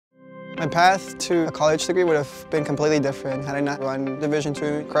My path to a college degree would have been completely different had I not run Division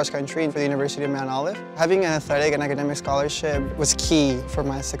II cross country for the University of Mount Olive. Having an athletic and academic scholarship was key for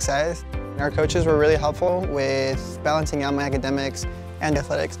my success. Our coaches were really helpful with balancing out my academics and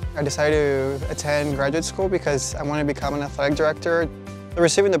athletics. I decided to attend graduate school because I wanted to become an athletic director.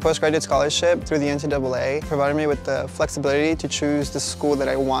 Receiving the postgraduate scholarship through the NCAA provided me with the flexibility to choose the school that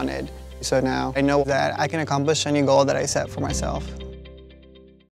I wanted. So now I know that I can accomplish any goal that I set for myself.